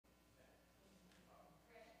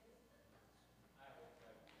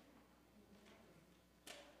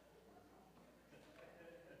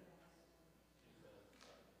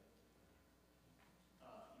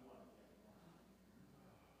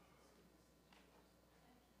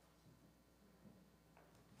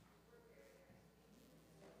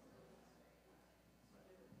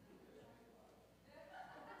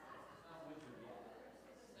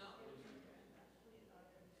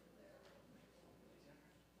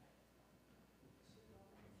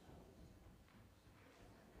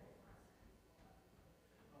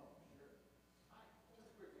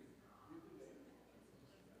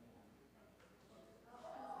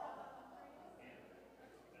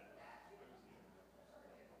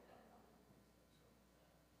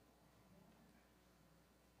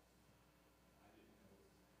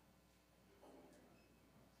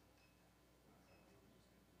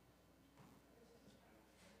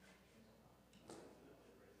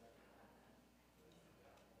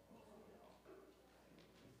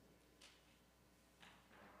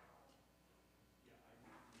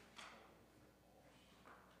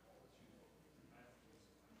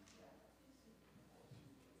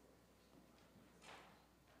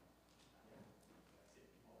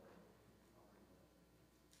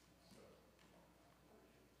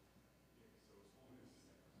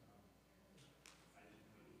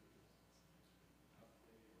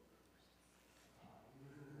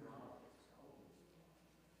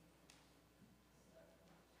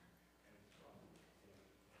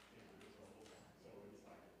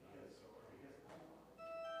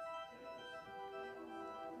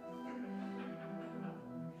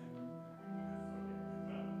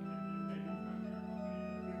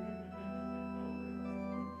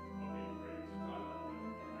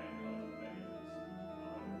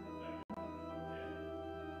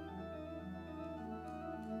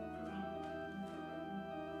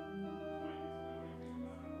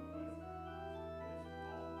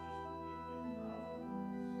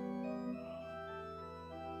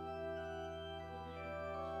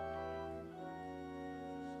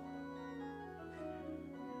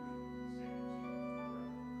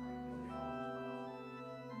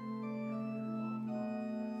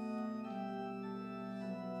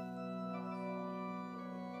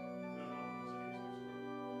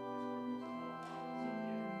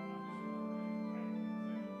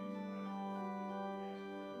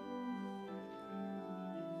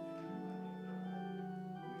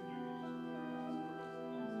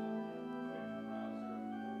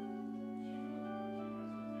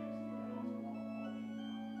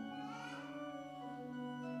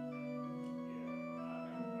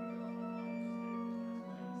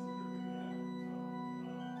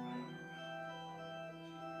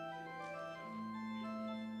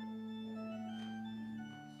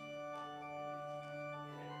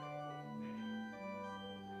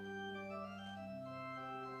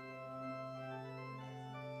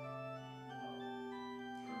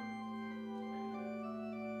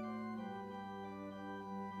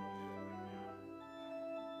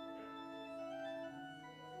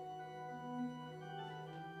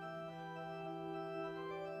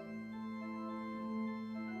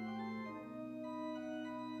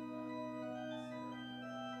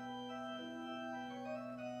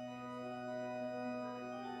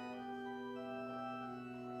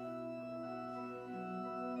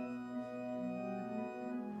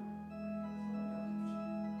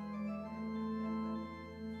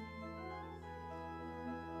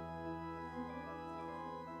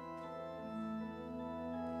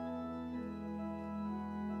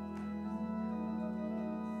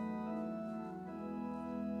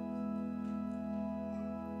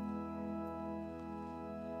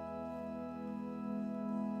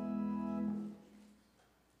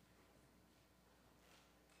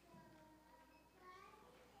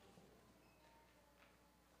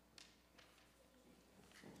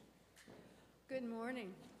Good morning.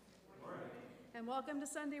 And welcome to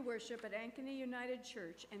Sunday worship at Ankeny United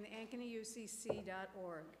Church and the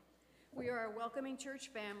AnkenyUCC.org. We are a welcoming church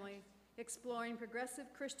family, exploring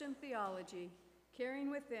progressive Christian theology, caring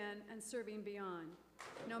within and serving beyond.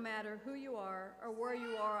 No matter who you are or where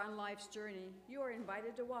you are on life's journey, you are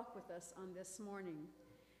invited to walk with us on this morning.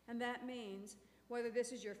 And that means whether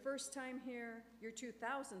this is your first time here, your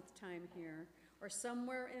 2000th time here, or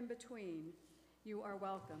somewhere in between, you are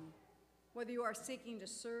welcome. Whether you are seeking to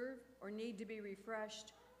serve or need to be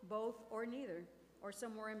refreshed, both or neither, or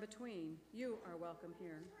somewhere in between, you are welcome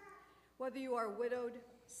here. Whether you are widowed,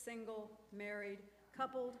 single, married,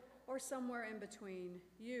 coupled, or somewhere in between,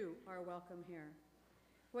 you are welcome here.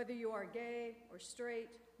 Whether you are gay or straight,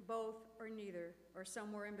 both or neither, or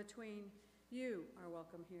somewhere in between, you are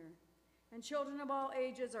welcome here. And children of all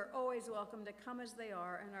ages are always welcome to come as they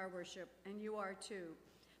are in our worship, and you are too.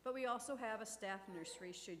 But we also have a staff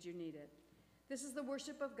nursery should you need it. This is the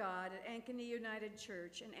worship of God at Ankeny United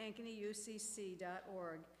Church and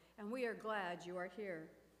AnkenyUCC.org, and we are glad you are here.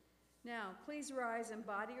 Now, please rise in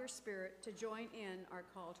body or spirit to join in our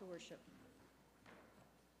call to worship.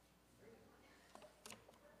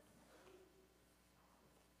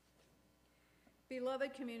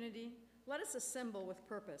 Beloved community, let us assemble with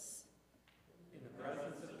purpose. In the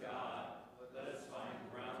presence of God, let us find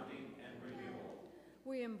grounding and renewal.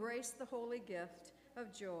 We embrace the holy gift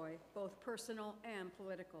of joy, both personal and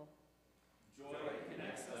political. Joy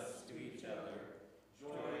connects us to each other.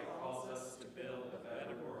 Joy calls us to build a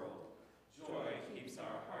better world. Joy keeps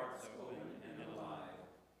our hearts open and alive.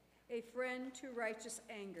 A friend to righteous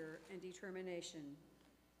anger and determination.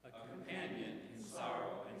 A companion in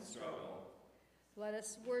sorrow and struggle. Let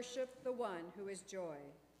us worship the one who is joy,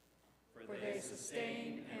 for they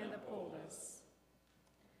sustain and uphold us.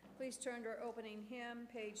 Please turn to our opening hymn,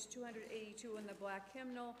 page 282 in the black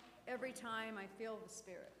hymnal, Every Time I Feel the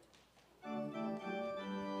Spirit.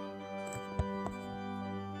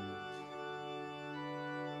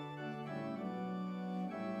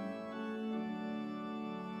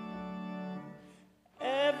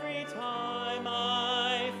 Every time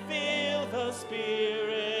I feel the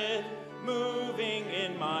Spirit moving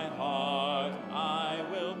in my heart, I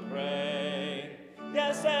will pray.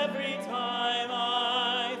 Yes, every time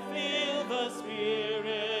I feel the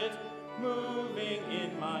Spirit moving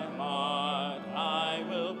in my heart, I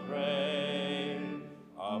will pray.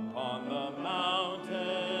 Upon the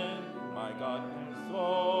mountain, my God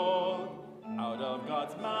soul, out of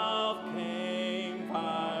God's mouth came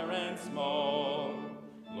fire and smoke.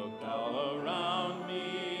 Looked all around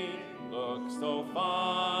me, looked so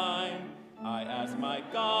fine. I asked my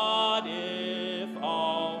God if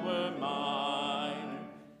all were mine.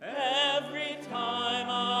 Every time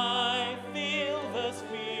I feel the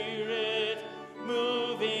Spirit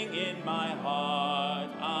moving in my heart,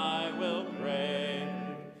 I will pray.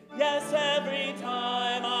 Yes, every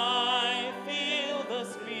time I feel the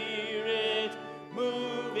Spirit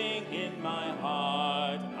moving in my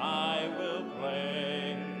heart, I will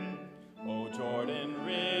pray. O Jordan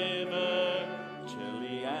River,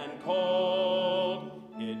 chilly and cold,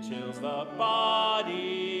 it chills the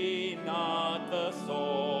body, not the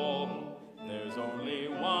soul. There's only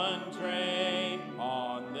one train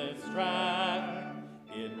on this track.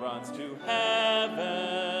 It runs to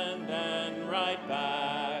heaven, then right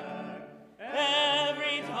back.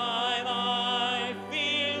 Every time I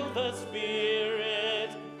feel the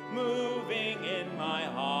Spirit moving in my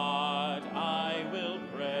heart, I will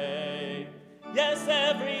pray. Yes,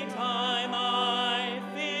 every time I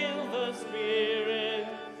feel the Spirit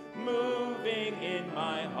moving in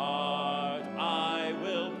my heart, I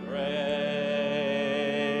will pray.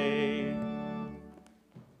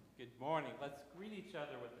 Good morning. Let's greet each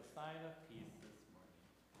other with a sign of peace this morning.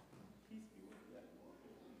 Peace be with you.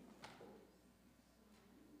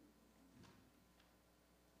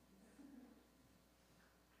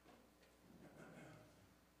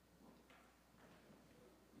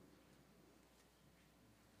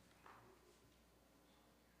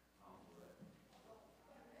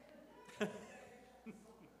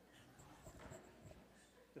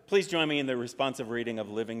 Please join me in the responsive reading of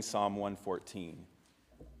Living Psalm 114.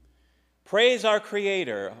 Praise our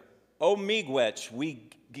Creator. O Miigwech, we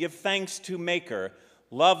give thanks to Maker.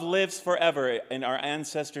 Love lives forever in our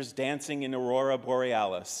ancestors dancing in Aurora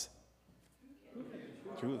Borealis.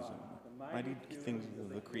 Through the mighty things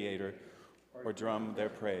of the Creator, or drum their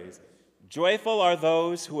praise. Joyful are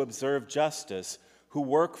those who observe justice, who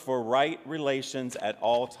work for right relations at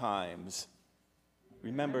all times.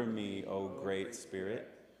 Remember me, O great Spirit,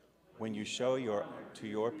 when you show to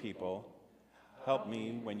your people. Help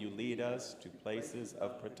me when you lead us to places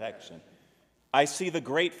of protection. I see the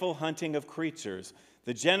grateful hunting of creatures,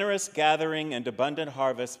 the generous gathering and abundant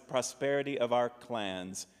harvest prosperity of our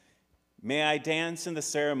clans. May I dance in the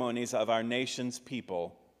ceremonies of our nation's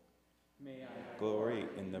people. May I glory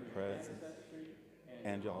in the presence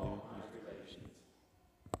and all creations.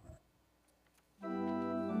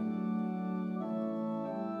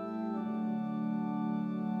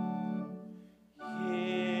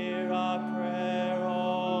 Hear our prayer,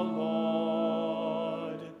 O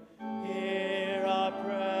Lord. Hear our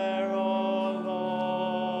prayer, O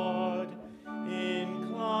Lord.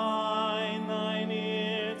 Incline thine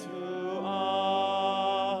ear to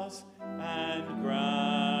us and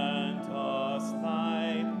grant us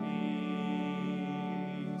thy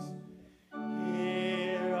peace.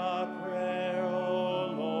 Hear our prayer,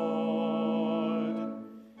 O Lord.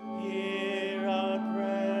 Hear our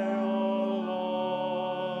prayer, O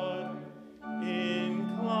Lord.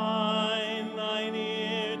 Incline thine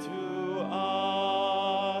ear to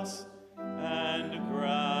us and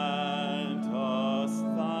grant us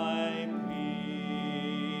thy peace.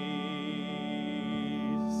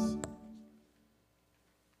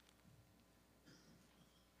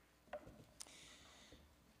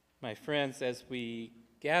 My friends, as we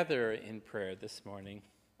gather in prayer this morning,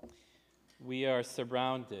 we are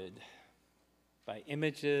surrounded by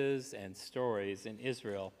images and stories in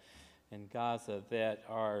Israel and Gaza that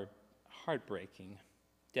are heartbreaking,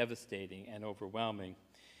 devastating, and overwhelming.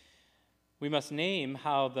 We must name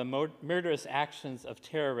how the murderous actions of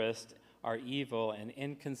terrorists are evil and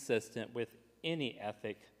inconsistent with any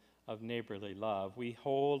ethic of neighborly love. We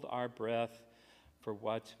hold our breath for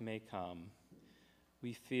what may come.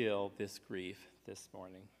 We feel this grief this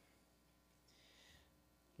morning.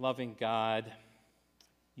 Loving God,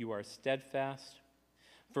 you are steadfast,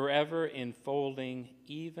 forever enfolding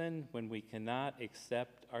even when we cannot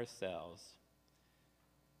accept ourselves.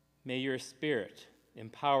 May your Spirit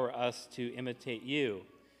empower us to imitate you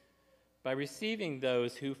by receiving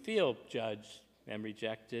those who feel judged and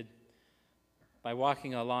rejected, by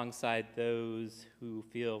walking alongside those who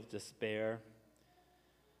feel despair,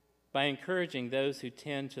 by encouraging those who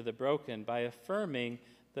tend to the broken, by affirming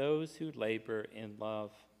those who labor in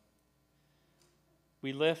love.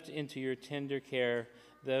 We lift into your tender care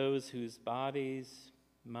those whose bodies,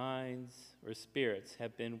 minds, or spirits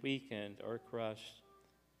have been weakened or crushed.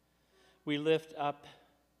 We lift up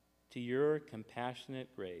to your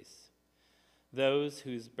compassionate grace those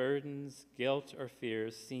whose burdens, guilt, or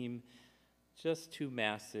fears seem just too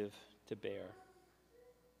massive to bear.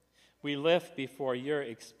 We lift before your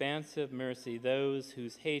expansive mercy those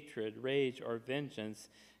whose hatred, rage, or vengeance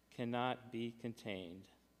cannot be contained.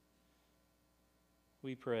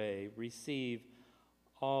 We pray, receive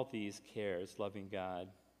all these cares, loving God,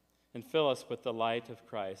 and fill us with the light of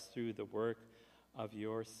Christ through the work of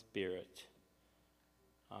your Spirit.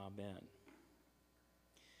 Amen.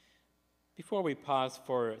 Before we pause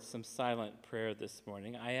for some silent prayer this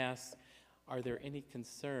morning, I ask, are there any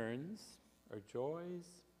concerns or joys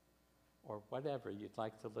or whatever you'd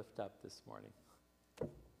like to lift up this morning? All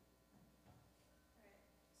right,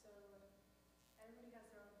 so everybody has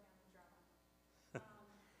their own family drama.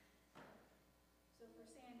 So for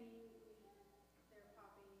Sandy, their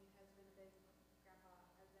poppy has been a big, grandpa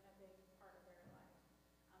has been a big part of their life.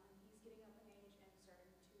 And he's getting up in age and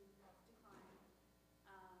starting to decline.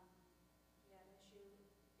 He had an issue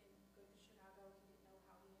in going to Chicago. He didn't know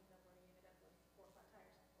how he ended up where he ended up with 4 flat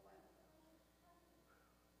tires a while ago.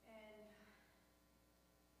 And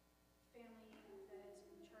family that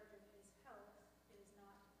is in charge of his health is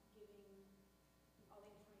not giving all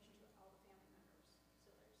the information to all the family members.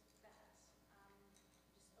 So there's that.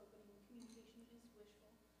 Just opening communication is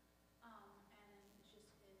wishful. And it's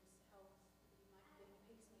just his health. He might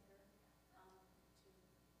be getting a pacemaker to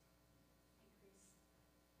increase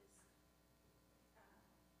his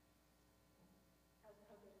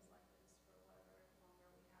how good his life is for whatever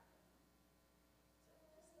longer we have him. So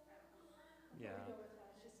just I don't know where to go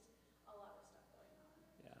with that. It's just a lot of stuff going on.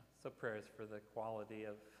 Yeah, so prayers for the quality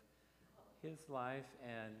of his life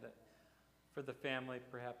and for the family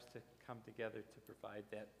perhaps to come together to provide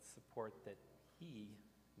that support that he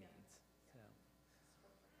needs. So,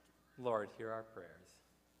 Lord, hear our prayers.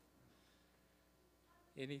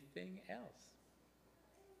 Anything else?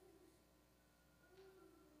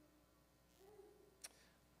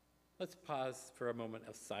 Let's pause for a moment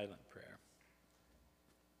of silent prayer.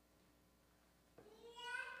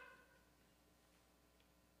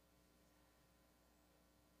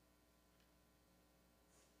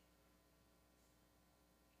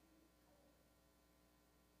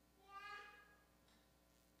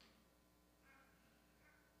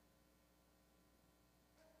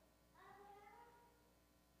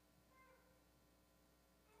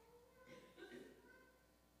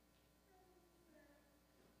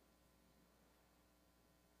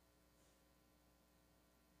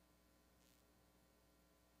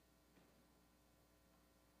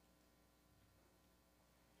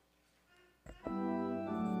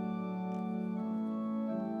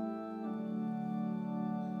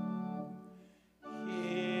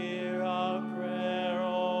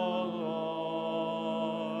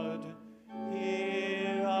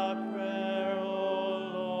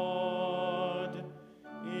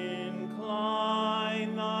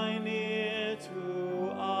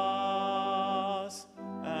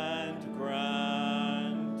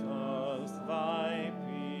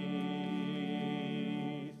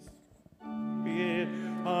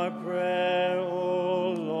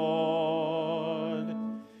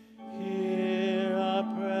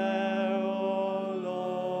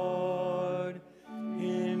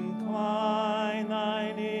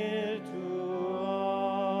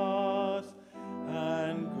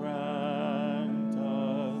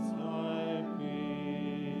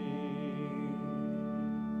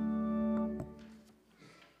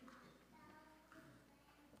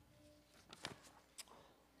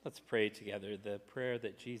 Let's pray together the prayer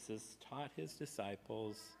that Jesus taught his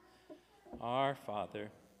disciples. Our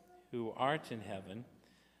Father, who art in heaven,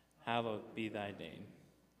 hallowed be thy name.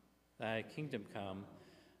 Thy kingdom come,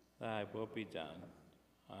 thy will be done,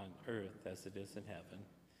 on earth as it is in heaven.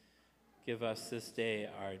 Give us this day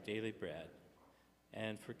our daily bread,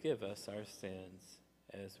 and forgive us our sins,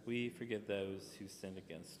 as we forgive those who sin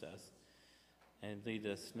against us. And lead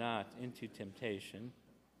us not into temptation,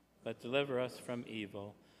 but deliver us from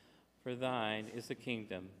evil. For thine is the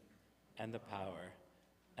kingdom, and the power,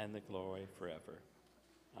 and the glory forever.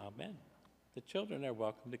 Amen. The children are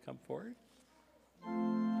welcome to come forward.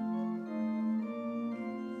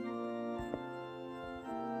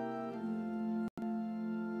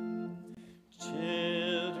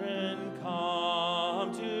 Children,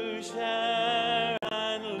 come to share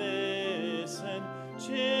and listen.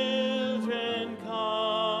 Children,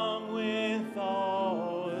 come with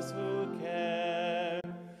those who care.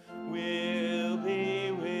 We'll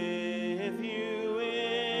be with you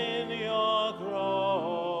in your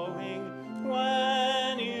growing.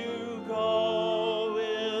 When you go,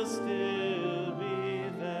 we'll still be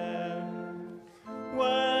there.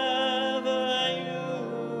 Whether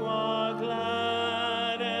you are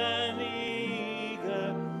glad and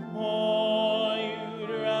eager, or you'd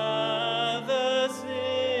rather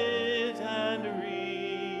sit and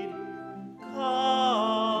read,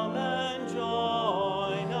 come and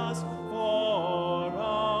join us for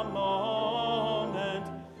a moment.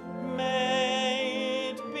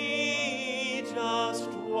 May it be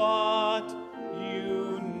just what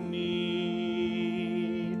you need.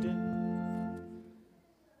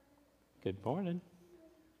 Good morning.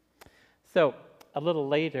 So, a little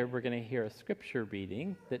later, we're going to hear a scripture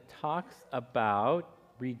reading that talks about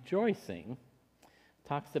rejoicing,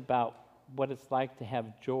 talks about what it's like to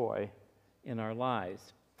have joy in our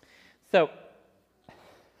lives. So,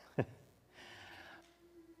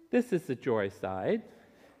 this is the joy side.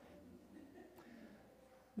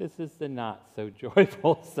 This is the not so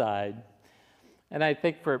joyful side. And I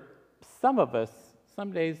think for some of us,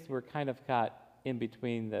 some days we're kind of caught in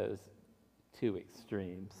between those two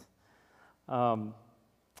extremes.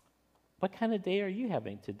 What kind of day are you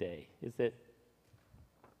having today? Is it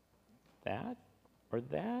that, or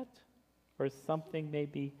something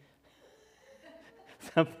maybe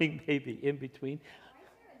in between?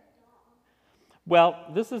 Well,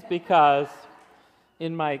 this is because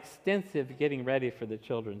in my extensive getting ready for the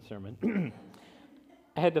children's sermon,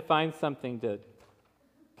 I had to find something to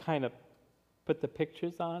kind of put the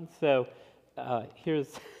pictures on. So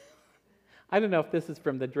here's, I don't know if this is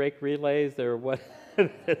from the Drake Relays or what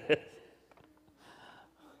it is.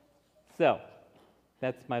 So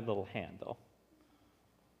that's my little handle.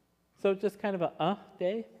 So just kind of a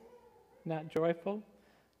day, not joyful,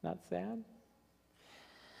 not sad.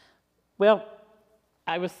 Well,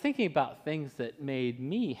 I was thinking about things that made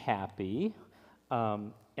me happy,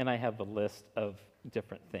 and I have a list of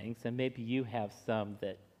different things, and maybe you have some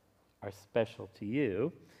that are special to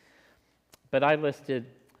you. But I listed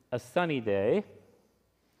a sunny day,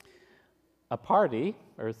 a party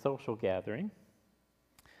or a social gathering,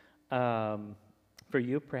 for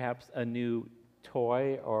you perhaps a new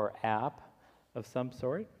toy or app of some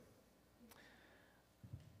sort.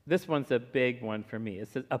 This one's a big one for me.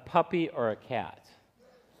 It's a puppy or a cat.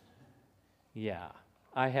 Yeah,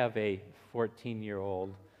 I have a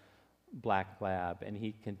 14-year-old black lab, and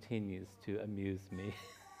he continues to amuse me.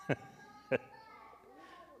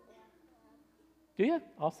 Do you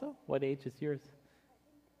also? What age is yours?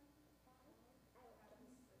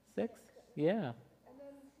 6? Yeah. And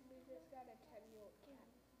then we just got a 10-year-old cat.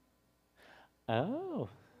 Oh.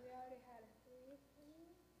 We already had a 3.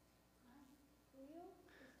 Leo?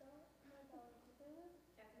 Is that my dog?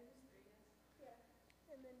 Yeah, he was 3, yes.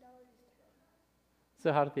 Yeah. And then Dolly's 10.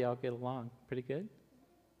 So how did they all get along? Pretty good?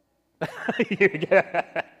 They were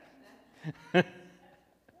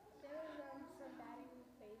some batting in the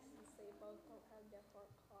face since they both don't have different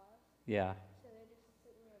claws. Yeah. So they're just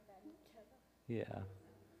sitting there batting each other. Yeah.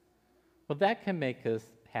 Well, that can make us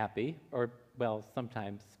happy, or, well,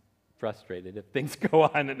 sometimes frustrated if things go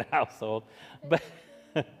on in the household. But She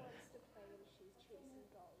wants to play and she's chasing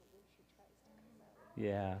Dolly and she tries to come out.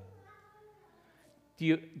 yeah.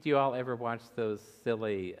 Do you all ever watch those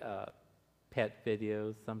silly pet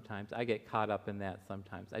videos sometimes? I get caught up in that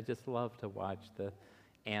sometimes. I just love to watch the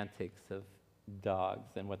antics of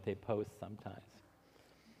dogs and what they post sometimes.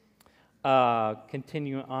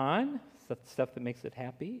 Continue on, stuff that makes it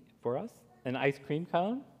happy for us. An ice cream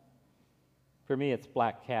cone. For me, it's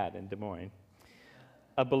Black Cat in Des Moines.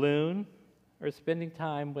 A balloon, or spending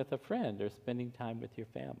time with a friend, or spending time with your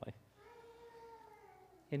family.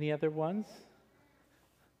 Any other ones?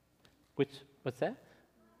 What's that?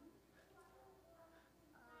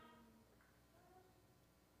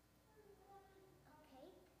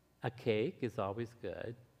 A cake is always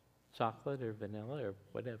good. Chocolate or vanilla or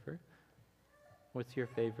whatever. What's your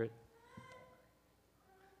favorite?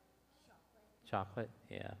 Chocolate,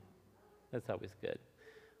 yeah. That's always good.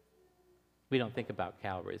 We don't think about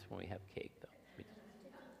calories when we have cake, though.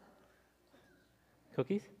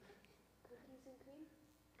 Cookies? Cookies and cream?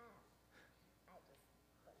 I just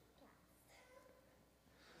like cats.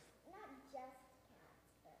 Not just cats,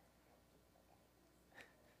 but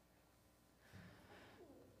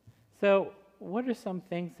So, what are some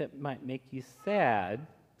things that might make you sad?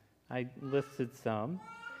 I listed some.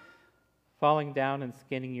 Falling down and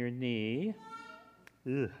skinning your knee.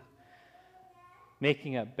 Ugh.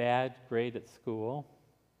 Making a bad grade at school.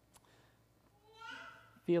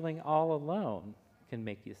 Feeling all alone can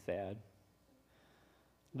make you sad.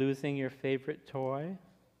 Losing your favorite toy.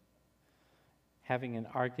 Having an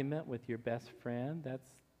argument with your best friend,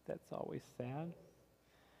 that's always sad.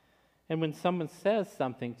 And when someone says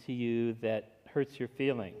something to you that hurts your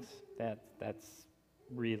feelings, that's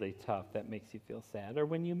really tough. That makes you feel sad. Or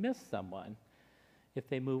when you miss someone, if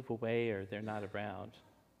they move away or they're not around.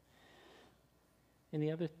 Any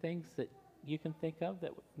other things that you can think of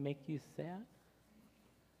that would make you sad?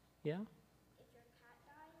 Yeah? if your cat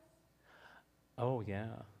dies. Oh, yeah.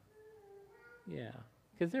 Yeah.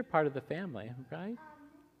 Because they're part of the family, right?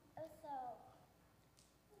 Also,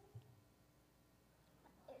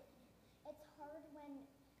 it's hard when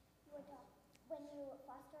you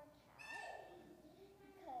foster a cat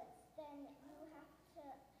because then you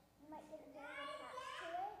might get very attached to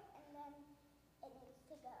it and then it needs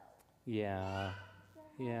to go. Yeah.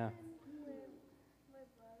 Yeah. When my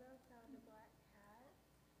brother found a black cat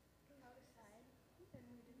outside and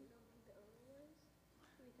we didn't know who the owner was,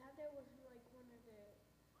 we thought that was like one of the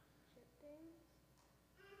chip things.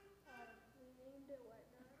 We named it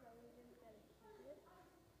Whatnot, but we didn't get to keep it,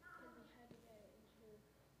 and we had to get it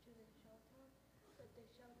to the shelter, but the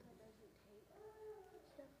shelter doesn't take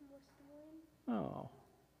stuff from West Des Moines, Oh.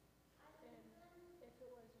 and if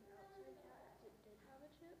it was an outside cat that did have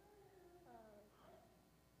a chip,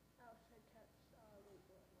 outside cats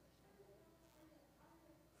legal in West Des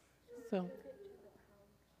Moines. So So, we took it to the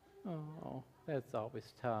pound. oh, that's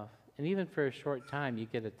always tough. And even for a short time, you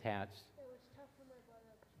get attached. It was tough for my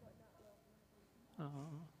brother because Whatnot loved me.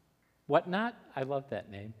 Oh. Whatnot? I love that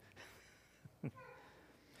name.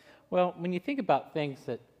 Well, when you think about things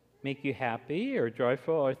that make you happy or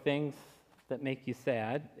joyful or things that make you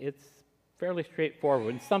sad, it's fairly straightforward.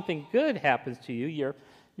 When something good happens to you,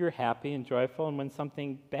 you're happy and joyful, and when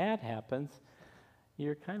something bad happens,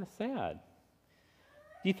 you're kind of sad.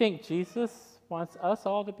 Do you think Jesus wants us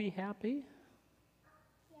all to be happy?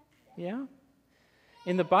 Yeah?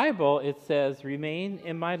 In the Bible, it says, "Remain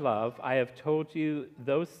in my love. I have told you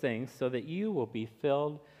those things so that you will be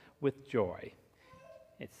filled with joy."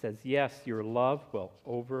 It says, yes, your love will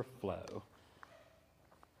overflow.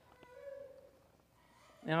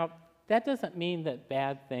 Now, that doesn't mean that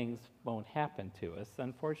bad things won't happen to us.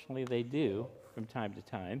 Unfortunately, they do from time to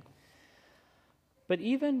time. But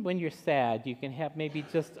even when you're sad, you can have maybe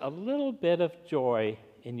just a little bit of joy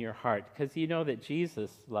in your heart because you know that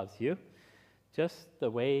Jesus loves you just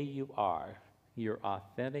the way you are, your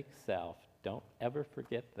authentic self. Don't ever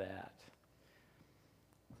forget that.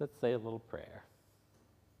 Let's say a little prayer.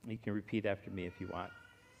 You can repeat after me if you want.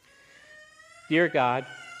 Dear God,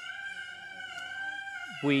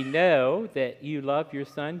 we know that you love your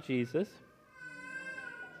Son, Jesus,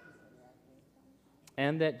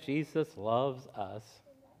 and that Jesus loves us.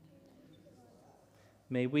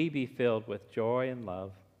 May we be filled with joy and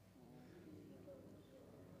love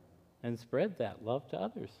and spread that love to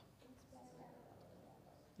others.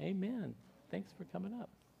 Amen. Thanks for coming up.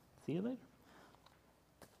 See you later.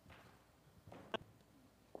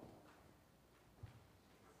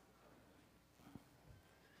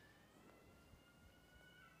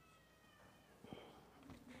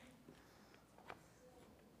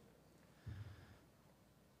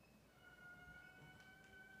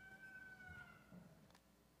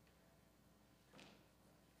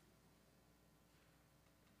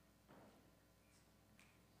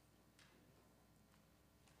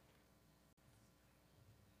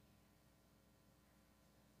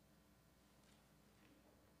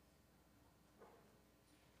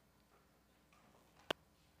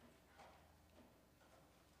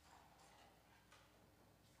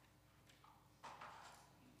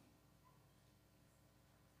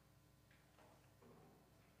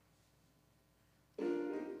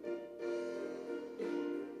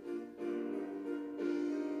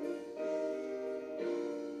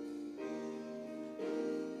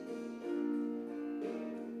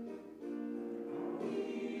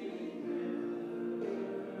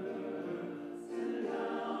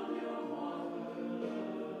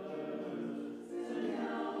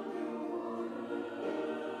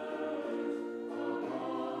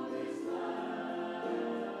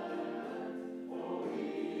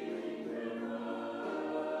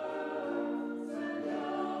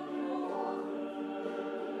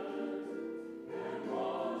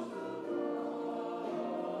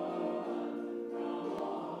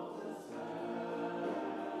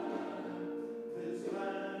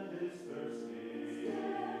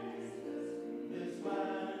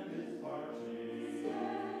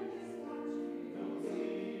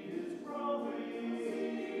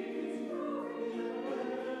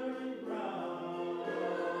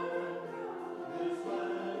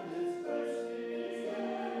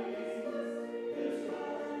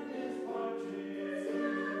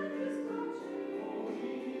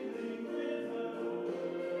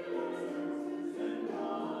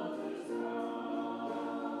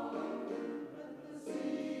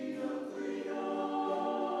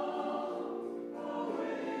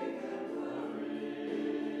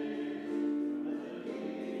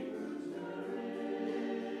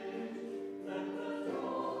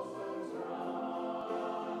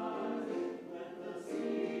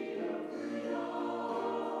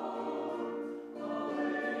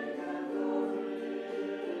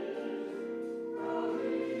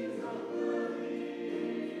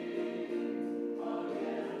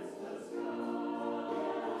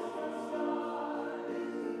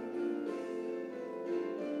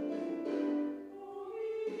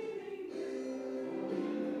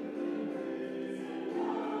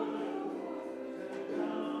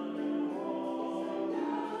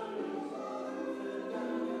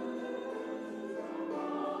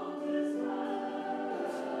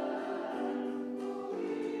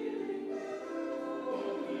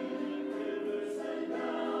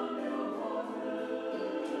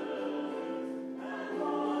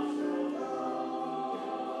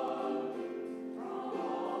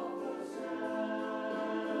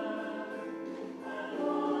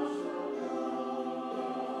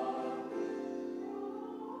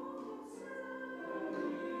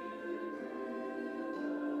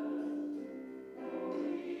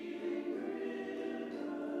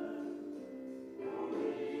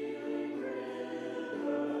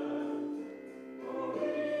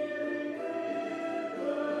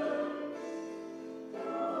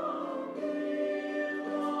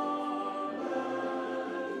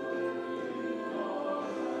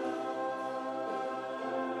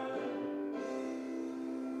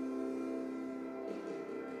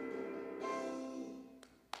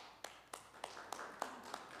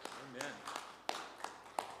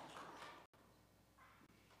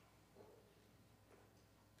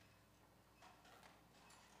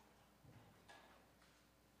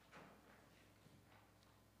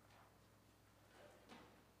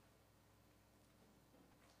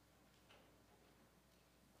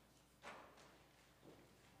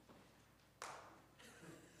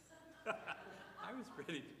 was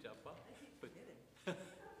ready to jump up. But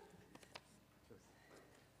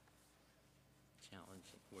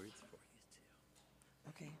challenging words for you, too.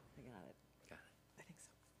 Okay, I got it. Got it. I think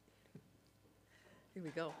so. Here we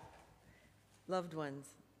go. Loved ones,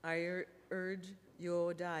 I urge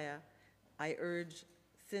Yoadiah, I urge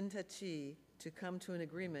Sintachi to come to an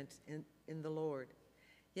agreement in the Lord.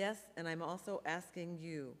 Yes, and I'm also asking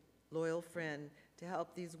you, loyal friend, to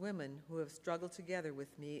help these women who have struggled together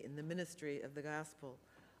with me in the ministry of the gospel,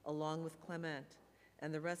 along with Clement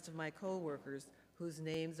and the rest of my co-workers whose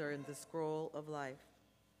names are in the scroll of life.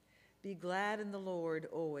 Be glad in the Lord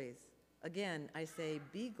always. Again, I say,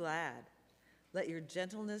 be glad. Let your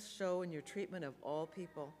gentleness show in your treatment of all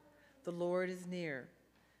people. The Lord is near.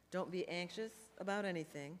 Don't be anxious about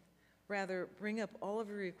anything. Rather, bring up all of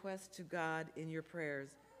your requests to God in your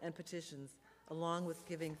prayers and petitions, along with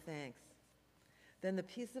giving thanks. Then the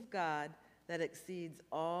peace of God that exceeds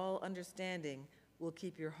all understanding will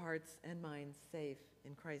keep your hearts and minds safe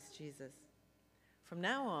in Christ Jesus. From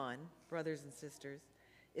now on, brothers and sisters,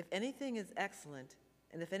 if anything is excellent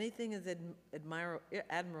and if anything is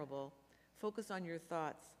admirable, focus on your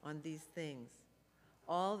thoughts on these things.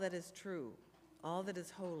 All that is true, all that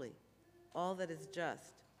is holy, all that is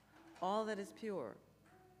just, all that is pure,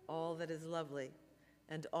 all that is lovely,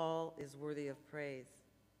 and all is worthy of praise.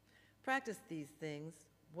 Practice these things,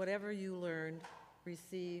 whatever you learned,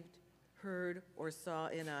 received, heard, or saw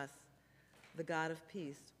in us. The God of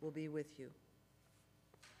peace will be with you.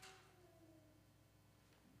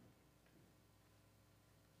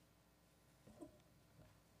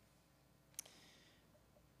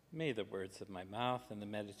 May the words of my mouth and the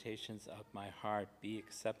meditations of my heart be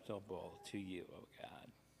acceptable to you, O God.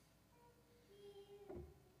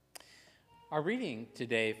 Our reading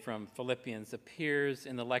today from Philippians appears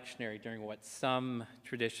in the lectionary during what some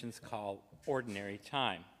traditions call ordinary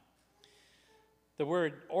time. The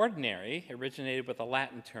word ordinary originated with a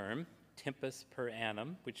Latin term, tempus per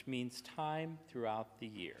annum, which means time throughout the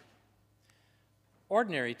year.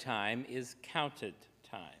 Ordinary time is counted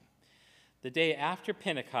time. The day after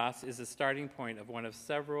Pentecost is the starting point of one of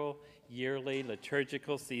several yearly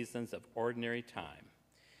liturgical seasons of ordinary time.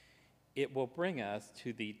 It will bring us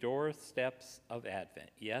to the doorsteps of Advent.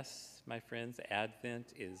 Yes, my friends,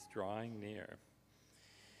 Advent is drawing near.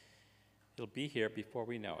 It'll be here before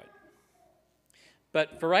we know it.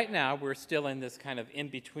 But for right now, we're still in this kind of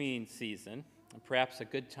in-between season, and perhaps a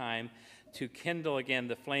good time to kindle again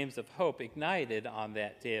the flames of hope ignited on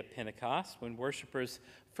that day of Pentecost when worshipers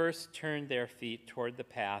first turned their feet toward the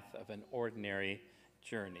path of an ordinary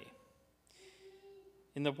journey.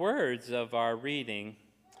 In the words of our reading,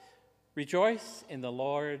 rejoice in the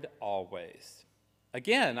Lord always.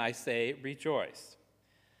 Again, I say rejoice.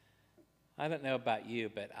 I don't know about you,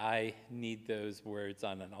 but I need those words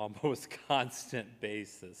on an almost constant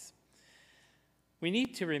basis. We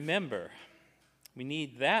need to remember. We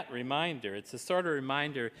need that reminder. It's a sort of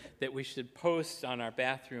reminder that we should post on our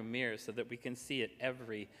bathroom mirror so that we can see it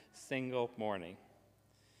every single morning.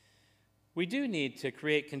 We do need to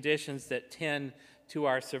create conditions that tend to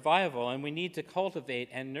our survival, and we need to cultivate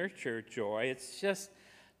and nurture joy. It's just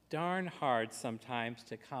darn hard sometimes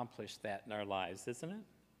to accomplish that in our lives, isn't it?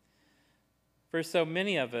 For so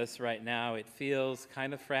many of us right now, it feels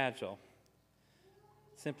kind of fragile.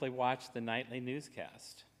 Simply watch the nightly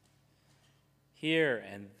newscast. Here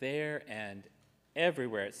and there and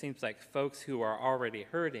everywhere, it seems like folks who are already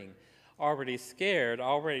hurting, already scared,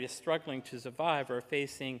 already struggling to survive are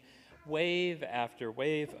facing wave after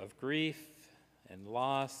wave of grief and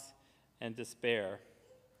loss and despair.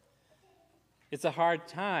 It's a hard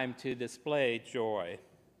time to display joy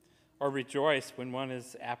or rejoice when one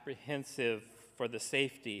is apprehensive for the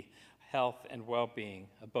safety, health, and well-being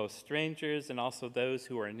of both strangers and also those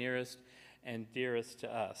who are nearest and dearest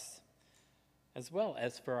to us, as well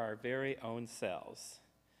as for our very own selves.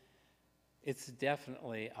 It's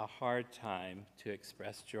definitely a hard time to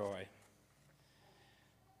express joy.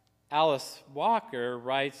 Alice Walker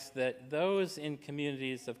writes that those in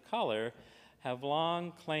communities of color have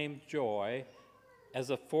long claimed joy as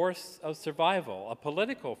a force of survival, a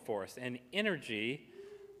political force, an energy,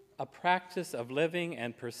 a practice of living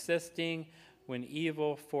and persisting when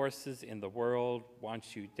evil forces in the world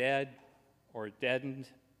want you dead or deadened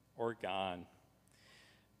or gone.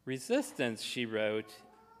 Resistance, she wrote,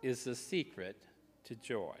 is the secret to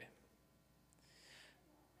joy.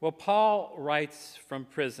 Well, Paul writes from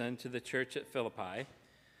prison to the church at Philippi,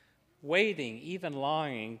 waiting, even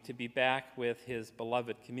longing to be back with his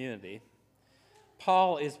beloved community.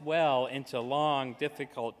 Paul is well into long,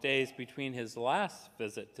 difficult days between his last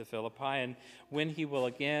visit to Philippi and when he will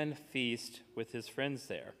again feast with his friends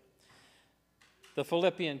there. The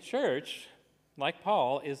Philippian church, like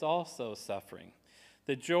Paul, is also suffering.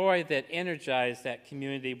 The joy that energized that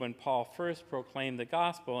community when Paul first proclaimed the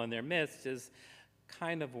gospel in their midst is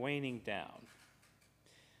kind of waning down.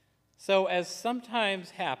 So, as sometimes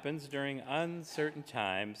happens during uncertain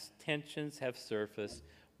times, tensions have surfaced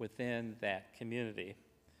within that community.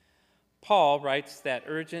 Paul writes that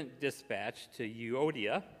urgent dispatch to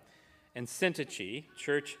Euodia and Syntyche,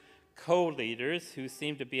 church co-leaders who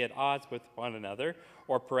seem to be at odds with one another,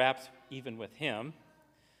 or perhaps even with him.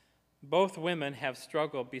 Both women have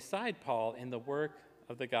struggled beside Paul in the work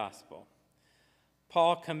of the gospel.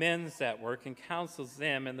 Paul commends that work and counsels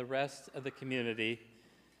them and the rest of the community.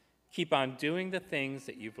 Keep on doing the things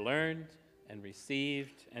that you've learned and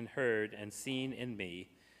received and heard and seen in me,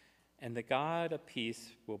 and the God of peace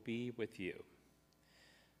will be with you.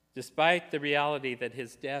 Despite the reality that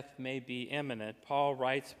his death may be imminent, Paul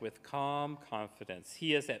writes with calm confidence.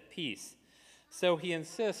 He is at peace. So he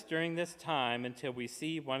insists during this time until we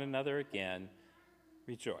see one another again,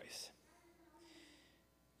 rejoice.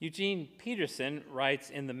 Eugene Peterson writes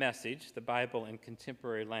in The Message, the Bible in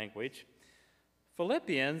contemporary language,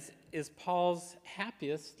 Philippians is Paul's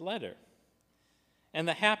happiest letter, and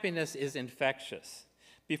the happiness is infectious.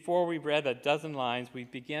 Before we read a dozen lines, we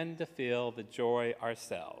begin to feel the joy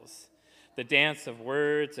ourselves. The dance of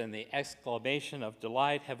words and the exclamation of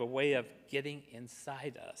delight have a way of getting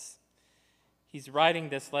inside us. He's writing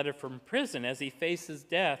this letter from prison as he faces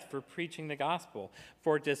death for preaching the gospel,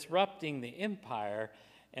 for disrupting the empire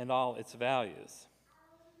and all its values.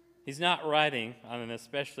 He's not writing on an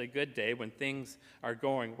especially good day when things are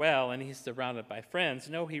going well and he's surrounded by friends.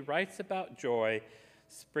 No, he writes about joy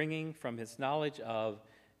springing from his knowledge of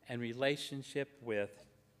and relationship with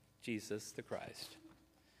Jesus the Christ.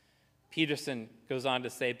 Peterson goes on to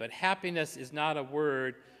say, but happiness is not a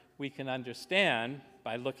word we can understand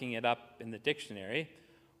by looking it up in the dictionary,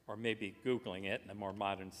 or maybe Googling it in a more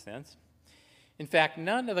modern sense. In fact,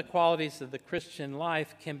 none of the qualities of the Christian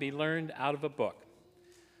life can be learned out of a book.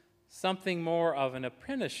 Something more of an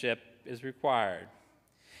apprenticeship is required.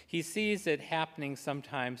 He sees it happening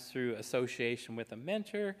sometimes through association with a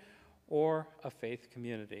mentor or a faith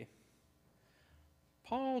community.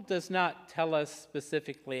 Paul does not tell us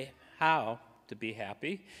specifically how to be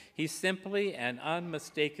happy. He simply and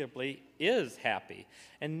unmistakably is happy,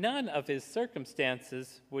 and none of his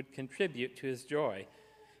circumstances would contribute to his joy.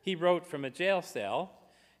 He wrote from a jail cell.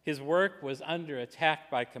 His work was under attack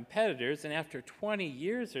by competitors, and after 20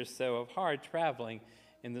 years or so of hard traveling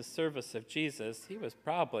in the service of Jesus, he was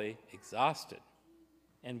probably exhausted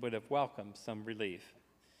and would have welcomed some relief.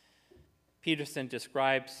 Peterson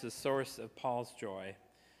describes the source of Paul's joy.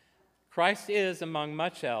 Christ is, among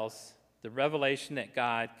much else, the revelation that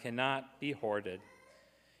God cannot be hoarded.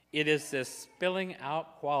 It is this spilling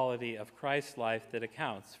out quality of Christ's life that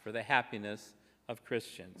accounts for the happiness of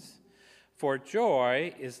Christians. For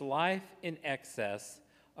joy is life in excess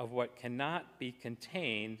of what cannot be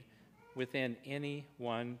contained within any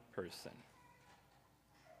one person.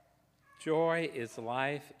 Joy is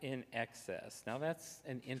life in excess. Now that's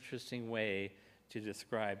an interesting way to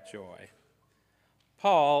describe joy.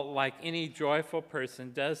 Paul, like any joyful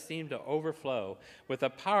person, does seem to overflow with a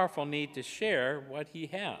powerful need to share what he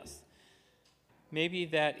has. Maybe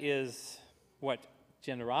that is what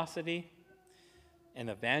generosity and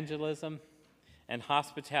evangelism and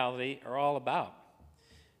hospitality are all about.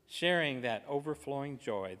 Sharing that overflowing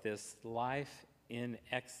joy, this life in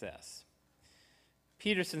excess.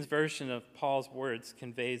 Peterson's version of Paul's words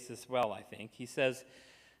conveys this well, I think. He says,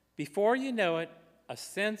 before you know it, a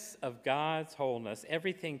sense of God's wholeness,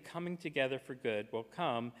 everything coming together for good, will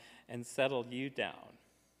come and settle you down.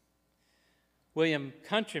 William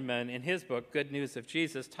Countryman, in his book, Good News of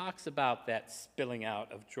Jesus, talks about that spilling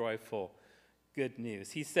out of joyful good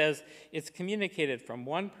news. He says it's communicated from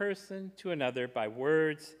one person to another by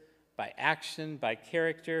words, by action, by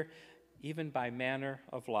character, even by manner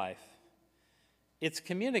of life. It's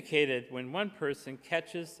communicated when one person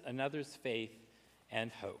catches another's faith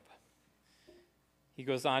and hope. He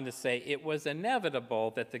goes on to say, it was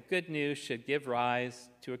inevitable that the good news should give rise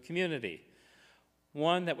to a community,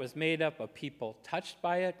 one that was made up of people touched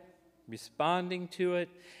by it, responding to it,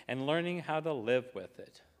 and learning how to live with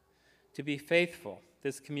it. To be faithful,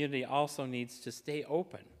 this community also needs to stay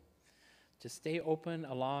open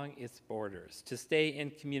along its borders, to stay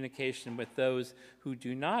in communication with those who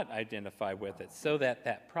do not identify with it, so that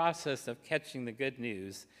that process of catching the good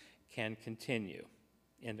news can continue.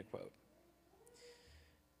 End of quote.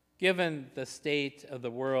 Given the state of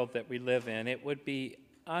the world that we live in, it would be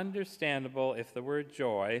understandable if the word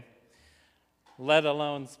joy, let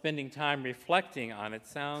alone spending time reflecting on it,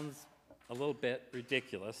 sounds a little bit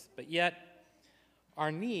ridiculous, but yet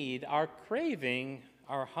our need, our craving,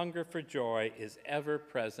 our hunger for joy is ever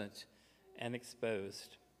present and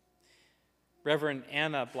exposed. Reverend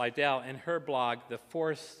Anna Blydell, in her blog, The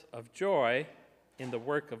Force of Joy in the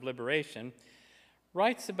Work of Liberation,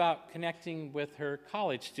 writes about connecting with her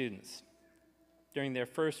college students during their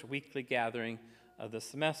first weekly gathering of the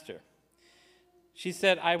semester. She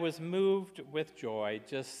said, "I was moved with joy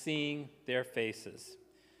just seeing their faces.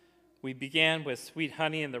 We began with Sweet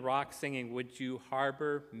Honey in the Rock singing, 'Would You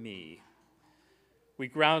Harbor Me?' We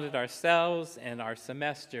grounded ourselves and our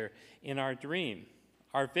semester in our dream,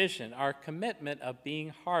 our vision, our commitment of being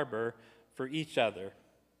harbor for each other,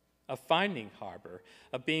 of finding harbor,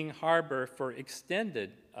 of being harbor for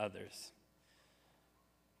extended others.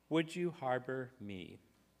 Would you harbor me?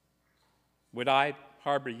 Would I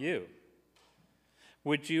harbor you?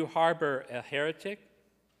 Would you harbor a heretic,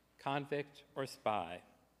 convict, or spy,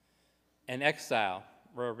 an exile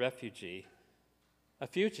or a refugee, a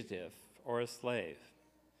fugitive or a slave?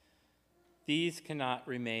 These cannot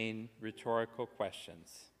remain rhetorical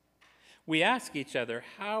questions. We ask each other,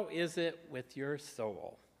 how is it with your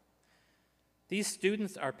soul? These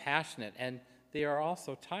students are passionate and they are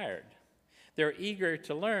also tired. They're eager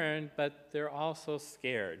to learn, but they're also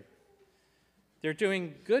scared. They're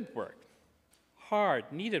doing good work,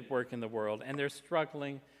 hard, needed work in the world, and they're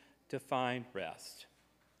struggling to find rest.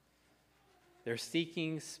 They're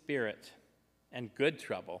seeking spirit and good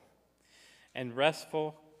trouble, and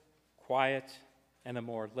restful, quiet, and a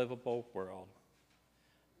more livable world.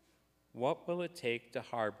 What will it take to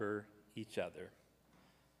harbor each other?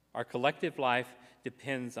 Our collective life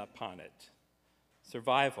depends upon it.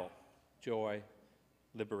 Survival, joy,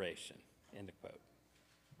 liberation." End quote.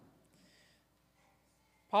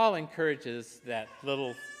 Paul encourages that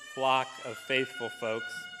little flock of faithful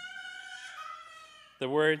folks. The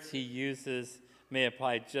words he uses may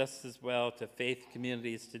apply just as well to faith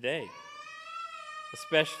communities today,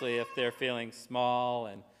 especially if they're feeling small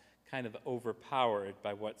and kind of overpowered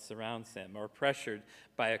by what surrounds them, or pressured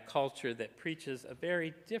by a culture that preaches a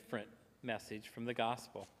very different message from the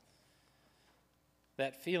gospel.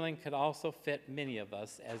 That feeling could also fit many of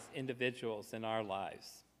us as individuals in our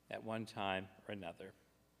lives at one time or another.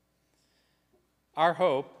 Our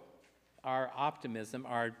hope, our optimism,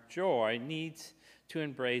 our joy needs to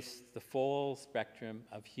embrace the full spectrum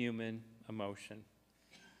of human emotion.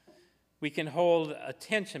 We can hold a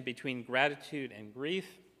tension between gratitude and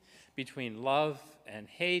grief, between love and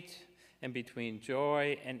hate, and between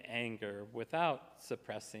joy and anger without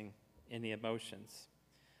suppressing any emotions.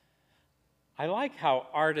 I like how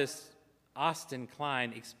artist Austin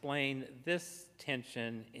Klein explained this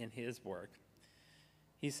tension in his work.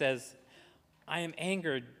 He says, "I am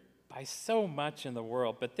angered by so much in the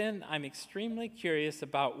world, but then I'm extremely curious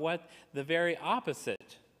about what the very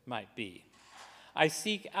opposite might be. I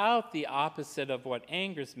seek out the opposite of what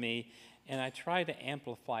angers me, and I try to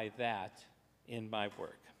amplify that in my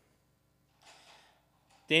work."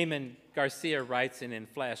 Damon Garcia writes in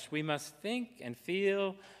Flesh, "We must think and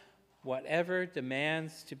feel whatever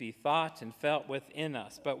demands to be thought and felt within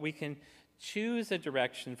us, but we can choose a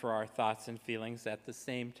direction for our thoughts and feelings at the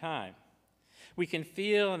same time. We can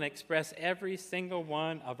feel and express every single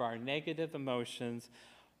one of our negative emotions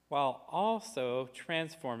while also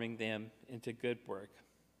transforming them into good work."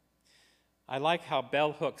 I like how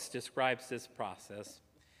Bell Hooks describes this process.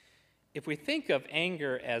 If we think of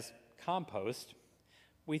anger as compost,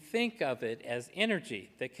 we think of it as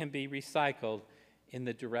energy that can be recycled in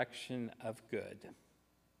the direction of good.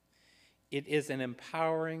 It is an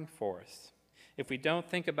empowering force. If we don't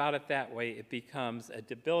think about it that way, it becomes a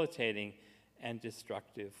debilitating and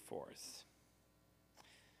destructive force.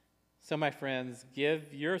 So, my friends,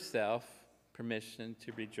 give yourself permission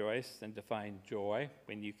to rejoice and to find joy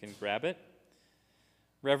when you can grab it.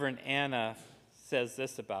 Reverend Anna says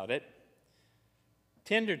this about it: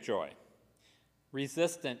 tender joy,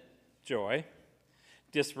 resistant joy,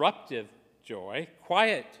 disruptive joy,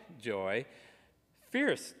 quiet joy,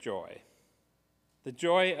 fierce joy, the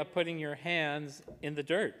joy of putting your hands in the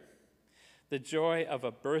dirt, the joy of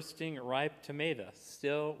a bursting ripe tomato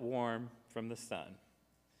still warm from the sun,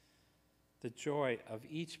 the joy of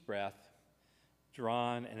each breath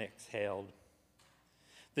drawn and exhaled,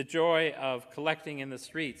 the joy of collecting in the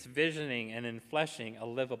streets, visioning and enfleshing a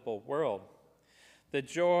livable world, the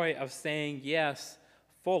joy of saying yes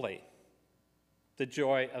fully, the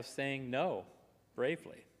joy of saying no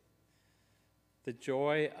bravely, the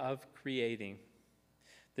joy of creating,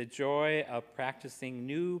 the joy of practicing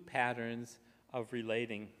new patterns of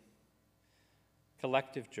relating,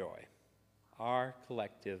 collective joy, our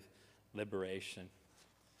collective liberation.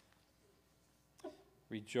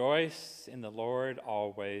 Rejoice in the Lord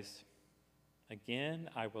always. Again,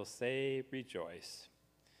 I will say rejoice.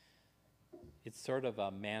 It's sort of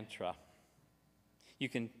a mantra. You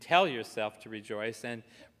can tell yourself to rejoice and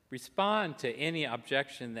respond to any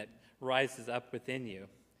objection that rises up within you.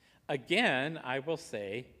 Again, I will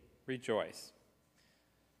say rejoice.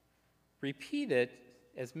 Repeat it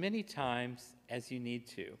as many times as you need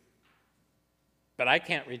to. But I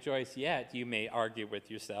can't rejoice yet, you may argue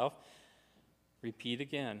with yourself. Repeat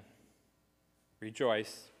again.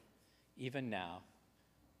 Rejoice. Even now,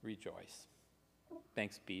 rejoice.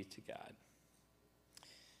 Thanks be to God.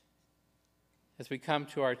 As we come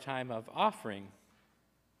to our time of offering,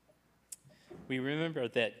 we remember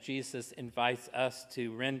that Jesus invites us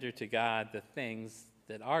to render to God the things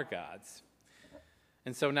that are God's.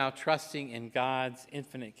 And so now, trusting in God's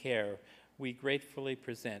infinite care, we gratefully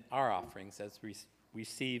present our offerings as we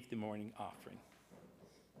receive the morning offering.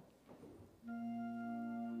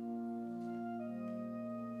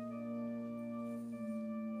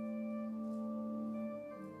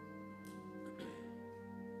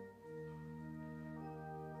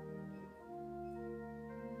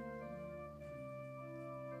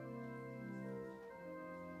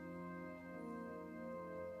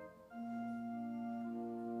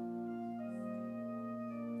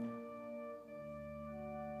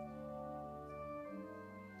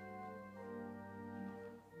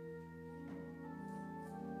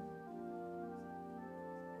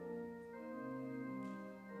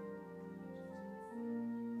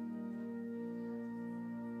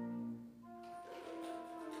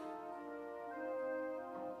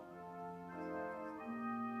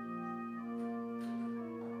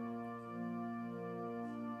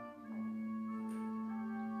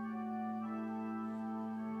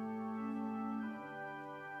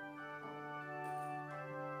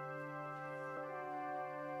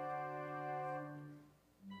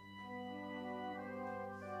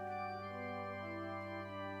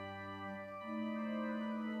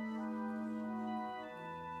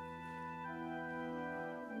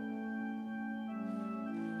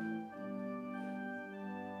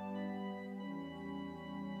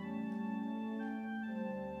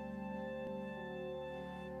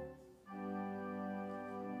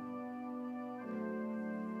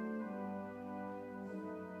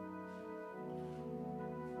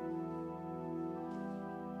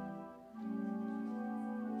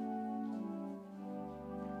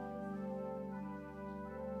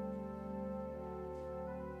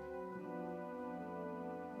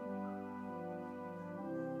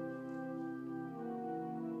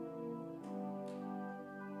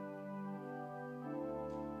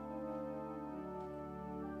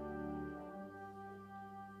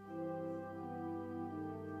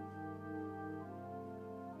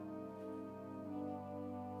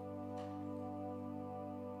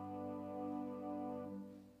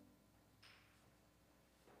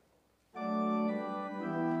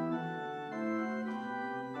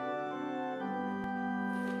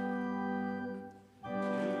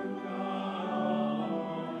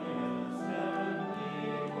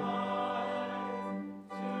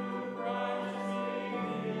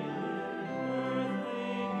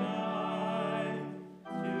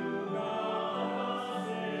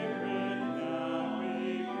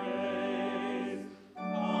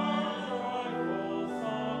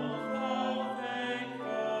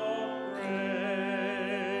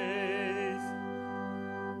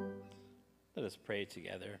 Let us pray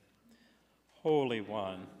together. Holy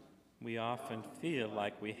One, we often feel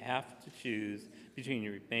like we have to choose between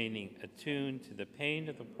remaining attuned to the pain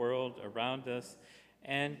of the world around us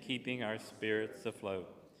and keeping our spirits afloat.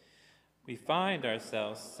 We find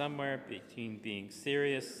ourselves somewhere between being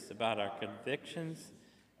serious about our convictions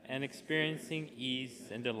and experiencing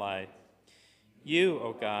ease and delight. You,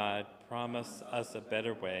 O God, promise us a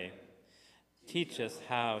better way. Teach us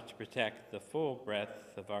how to protect the full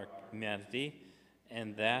breadth of our humanity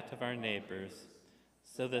and that of our neighbors,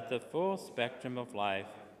 so that the full spectrum of life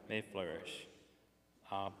may flourish.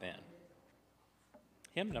 Amen.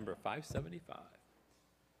 Hymn number 575.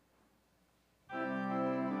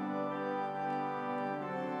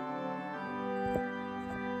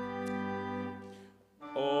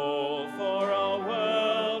 Oh, for a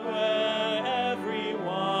world where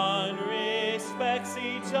everyone respects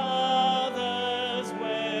each other's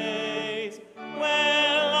ways,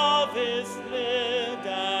 where love is lived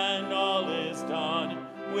and all is done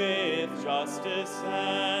with justice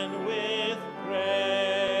and with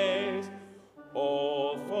praise.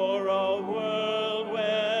 Oh, for a world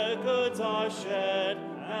where goods are shared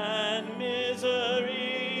and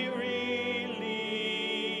misery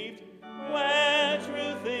relieved, where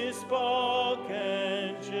truth is spoken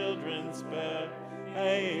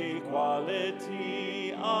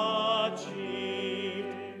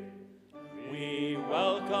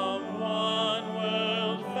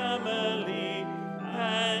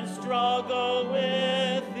and struggle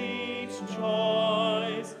with each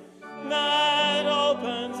choice that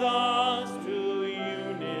opens us to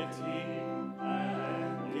unity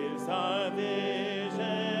and gives our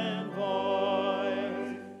vision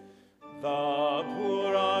voice. The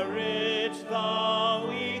poor are rich, the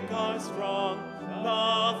weak are strong,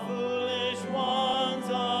 the foolish ones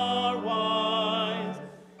are wise.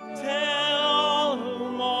 Tell all who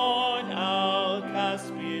mourn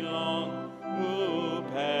outcast belong, who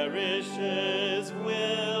perishes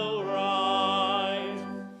will rise.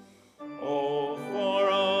 Oh, for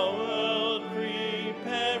a world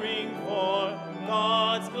preparing for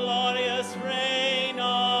God's glorious reign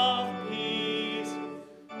of peace,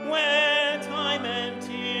 where time and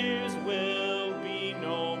tears will be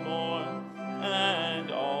no more,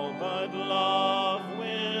 and all but love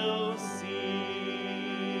will cease.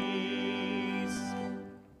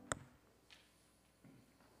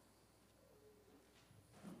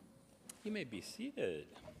 You may be seated.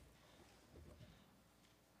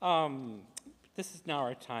 This is now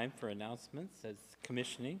our time for announcements as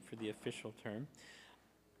commissioning for the official term.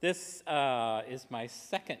 This is my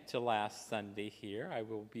second to last Sunday here. I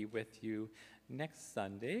will be with you next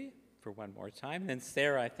Sunday for one more time. And then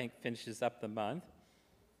Sarah, I think, finishes up the month.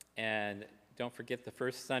 And don't forget the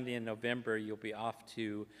first Sunday in November, you'll be off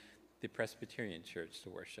to the Presbyterian Church to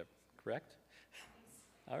worship, correct?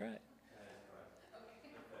 All right.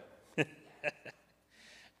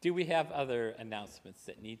 Do we have other announcements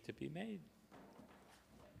that need to be made?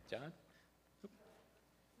 John?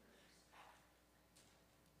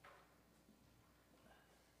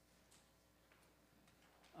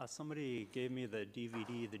 Somebody gave me the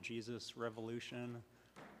DVD, The Jesus Revolution.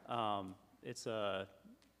 It's a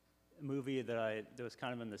movie that was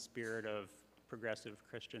kind of in the spirit of progressive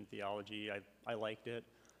Christian theology. I liked it.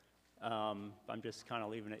 I'm just kind of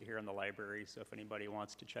leaving it here in the library, so if anybody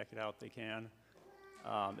wants to check it out, they can.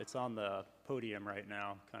 It's on the podium right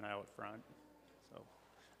now, kind of out front. So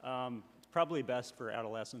it's probably best for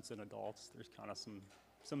adolescents and adults. There's kind of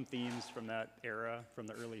some themes from that era, from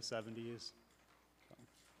the early 70s.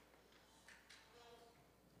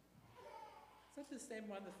 Is that the same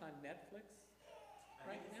one that's on Netflix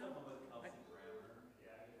right now?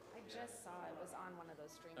 I just saw it was on one of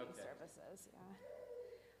those streaming Okay. services.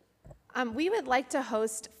 Yeah. We would like to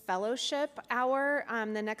host Fellowship Hour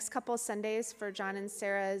the next couple Sundays for John and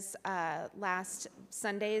Sarah's last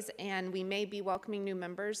Sundays, and we may be welcoming new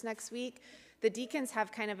members next week. The deacons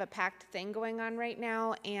have kind of a packed thing going on right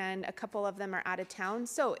now, and a couple of them are out of town.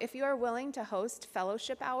 So if you are willing to host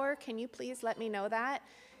Fellowship Hour, can you please let me know that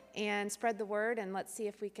and spread the word, and let's see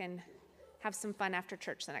if we can have some fun after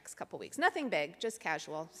church the next couple weeks. Nothing big, just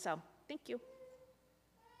casual. So thank you.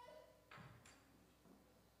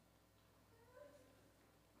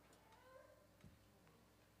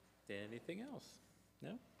 Anything else?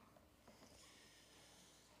 No?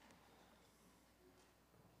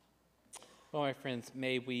 Well, my friends,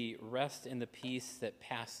 may we rest in the peace that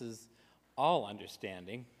passes all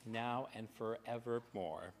understanding, now and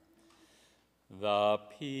forevermore. The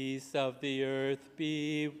peace of the earth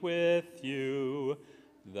be with you,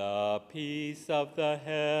 the peace of the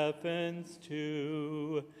heavens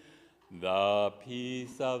too. The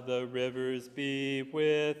peace of the rivers be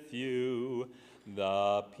with you,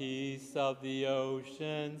 the peace of the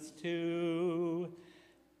oceans too.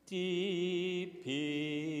 Deep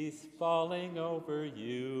peace falling over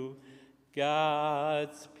you,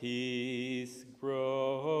 God's peace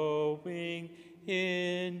growing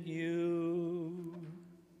in you.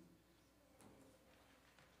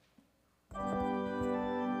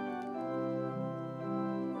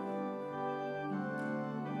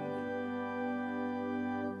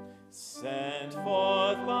 Sent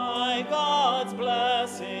forth by God's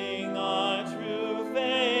blessing, our true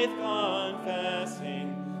faith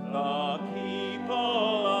confessing, the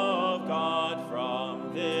people of God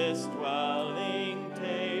from this dwelling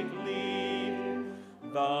take leave.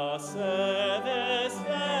 The servant